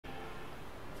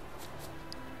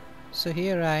So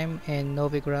here I am in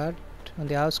Novigrad, on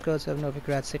the outskirts of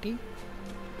Novigrad city.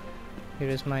 Here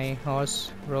is my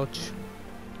horse, Roach.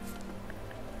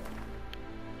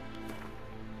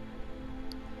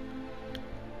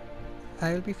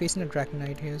 I will be facing a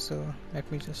Dragonite here, so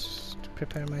let me just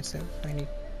prepare myself. I need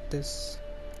this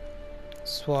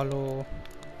swallow.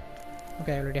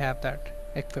 Okay, I already have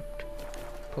that equipped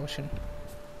potion.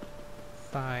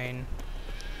 Fine.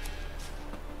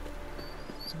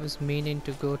 So I was meaning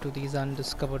to go to these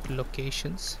undiscovered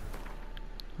locations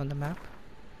on the map.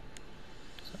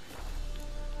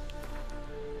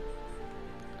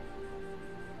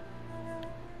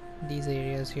 These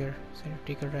areas here, so you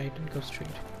take a right and go straight.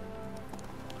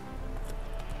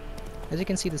 As you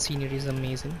can see, the scenery is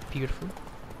amazing, beautiful.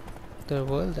 The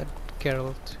world that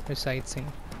Geralt resides in,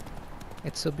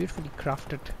 it's so beautifully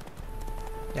crafted.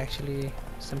 Actually,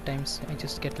 sometimes I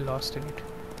just get lost in it.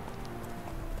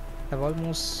 I've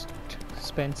almost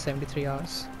spent 73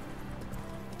 hours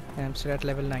and I'm still at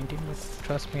level 19, but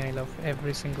trust me, I love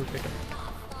every single bit of it.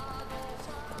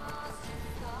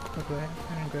 Oh, go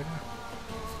ahead,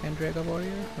 Andrega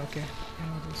warrior? Okay, I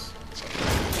know this.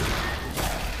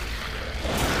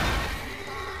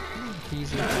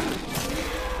 Easy.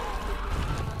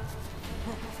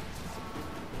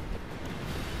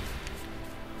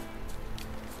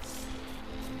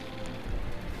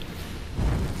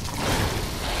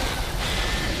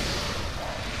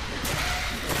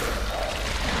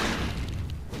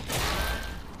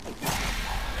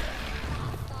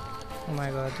 Oh my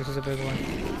god, this is a big one.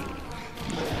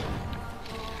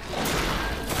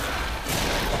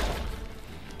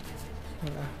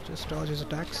 Yeah, just dodge his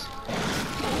attacks.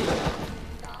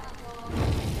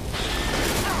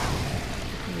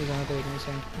 Here's another enemy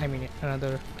sign. I mean,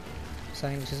 another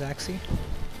sign, which is Axie.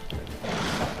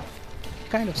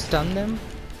 Kind of stun them.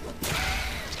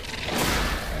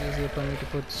 Easier for me to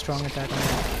put strong attack on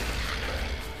them.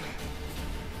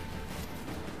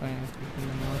 Fine, keeping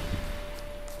them off.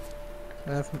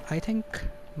 I think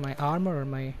my armor or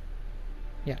my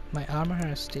armor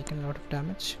has taken a lot of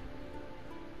damage.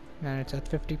 And it's at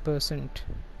 50%.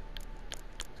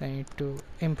 So I need to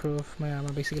improve my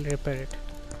armor, basically repair it.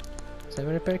 So I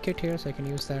have a repair kit here, so I can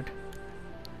use that.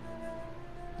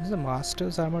 This is a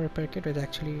master's armor repair kit, which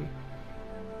actually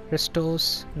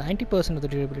restores 90% of the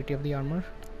durability of the armor.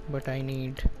 But I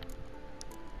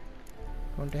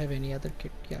don't have any other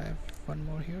kit. Yeah, I have one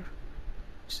more here,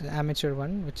 which is an amateur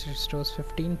one, which restores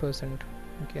 15%.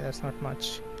 Okay, that's not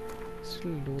much.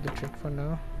 Still do the trick for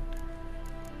now.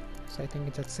 So I think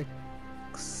it's at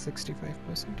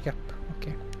 65%. Yep,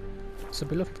 okay. So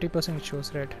below 50% it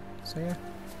shows red. So yeah,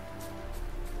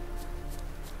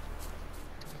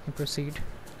 you can proceed.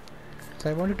 So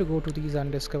I wanted to go to these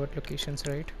undiscovered locations,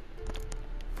 right?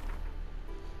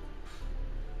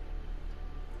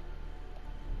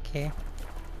 Okay.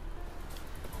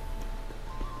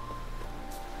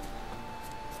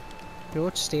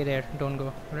 Roach, stay there. Don't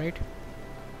go, right?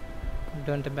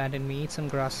 Don't abandon me. Eat some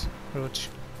grass, Roach.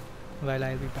 While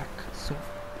I'll be back soon.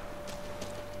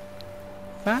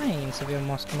 Fine, so we are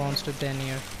monster den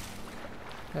here.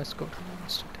 Let's go to the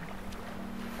monster den.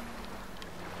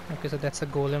 Okay, so that's a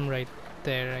golem right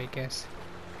there, I guess.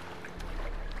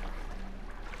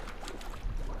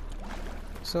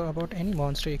 So about any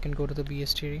monster, you can go to the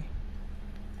bestiary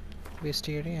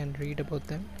and read about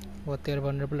them, what they are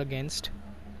vulnerable against.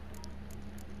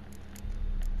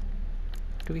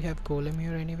 Do we have golem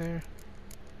here anywhere?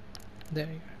 There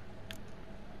you are.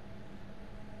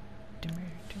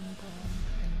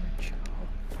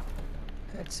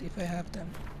 Let's see if I have them.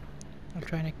 I'll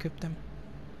try and equip them.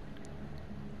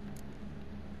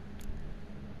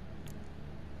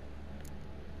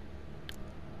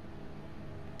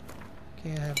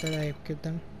 Okay, I have that. I equip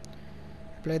them.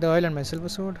 Apply the oil on my silver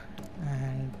sword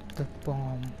and the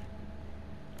bomb.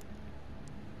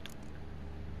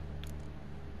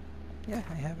 Yeah,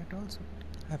 I have it also.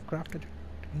 I've crafted it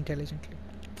intelligently.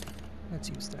 Let's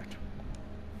use that.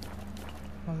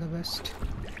 All the best.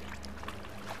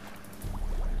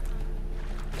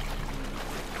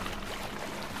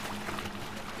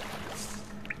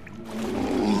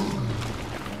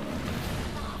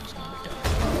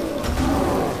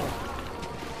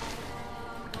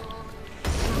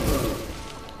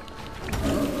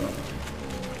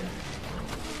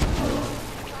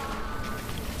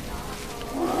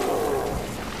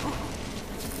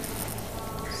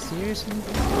 Seriously?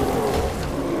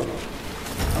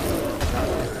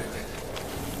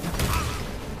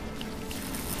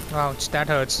 Ouch, that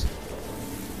hurts.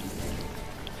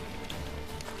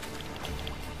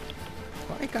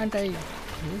 Why can't I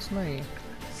use my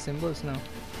symbols now?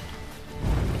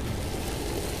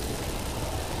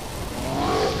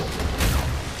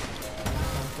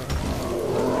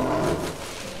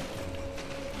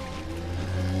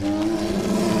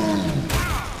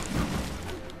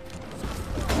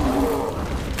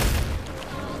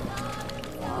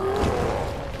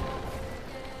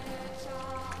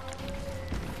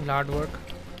 Lard work.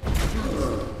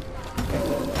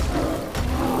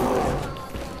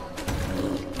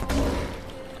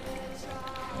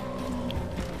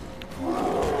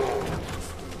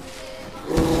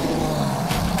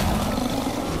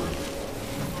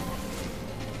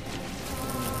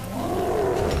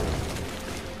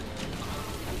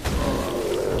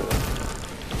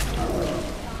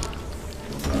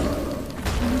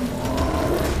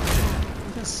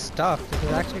 Tough. This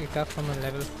is actually tough from a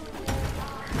level.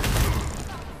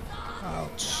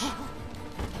 Ouch.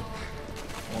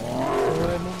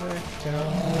 Move it.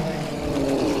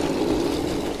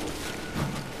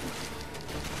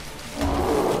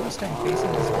 First time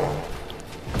facing this game.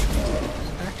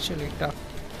 It's actually tough.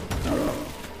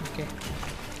 Okay.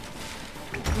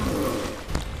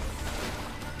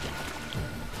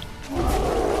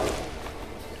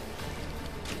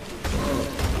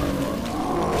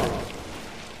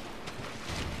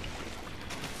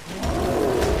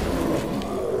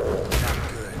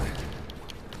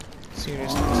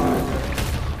 Seriously, it's not good.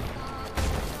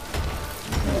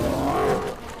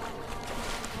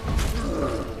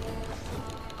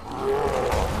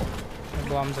 The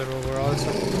bombs are over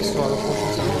also. The swallow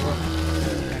potions are over.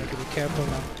 I need to be careful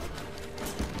now.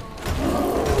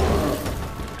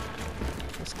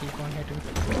 Just keep on hitting.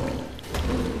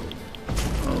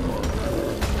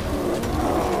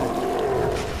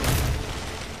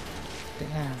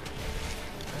 Damn.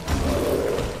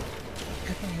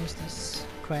 I can use this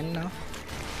Quen now.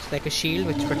 It's like a shield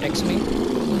which protects me. Come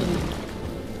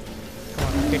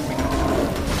on, hit me now.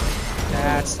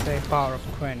 That's the power of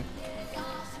Quen.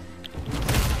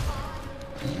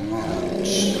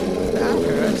 Ouch. That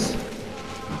hurts.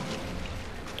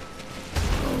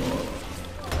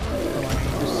 Come on, I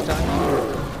need to stun you.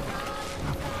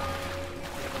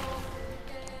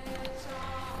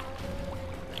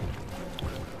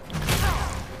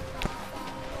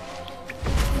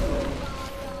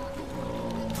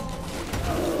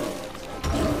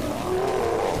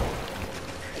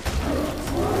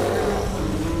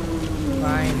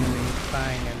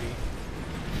 Finally.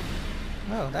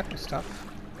 Oh, that was tough.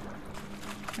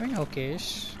 I mean,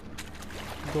 okayish.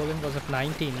 Golem was of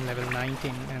 19, level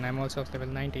 19, and I'm also of level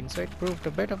 19, so it proved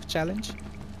a bit of a challenge.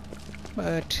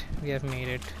 But we have made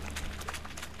it.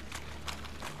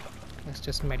 Let's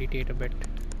just meditate a bit.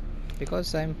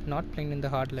 Because I'm not playing in the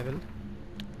hard level,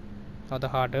 or the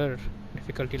harder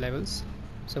difficulty levels,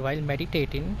 so while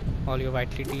meditating, all your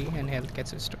vitality and health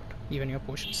gets restored, even your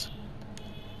potions.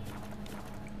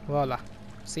 Voila.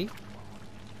 See?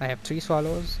 I have 3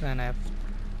 swallows and I have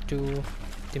 2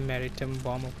 demeritum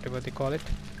bomb, or whatever they call it.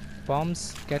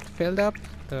 Bombs get filled up,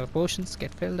 the potions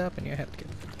get filled up, and your health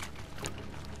gets filled up.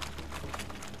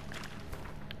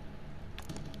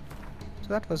 So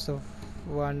that was the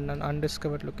one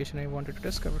undiscovered location I wanted to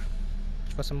discover,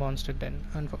 which was a monster den,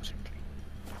 unfortunately.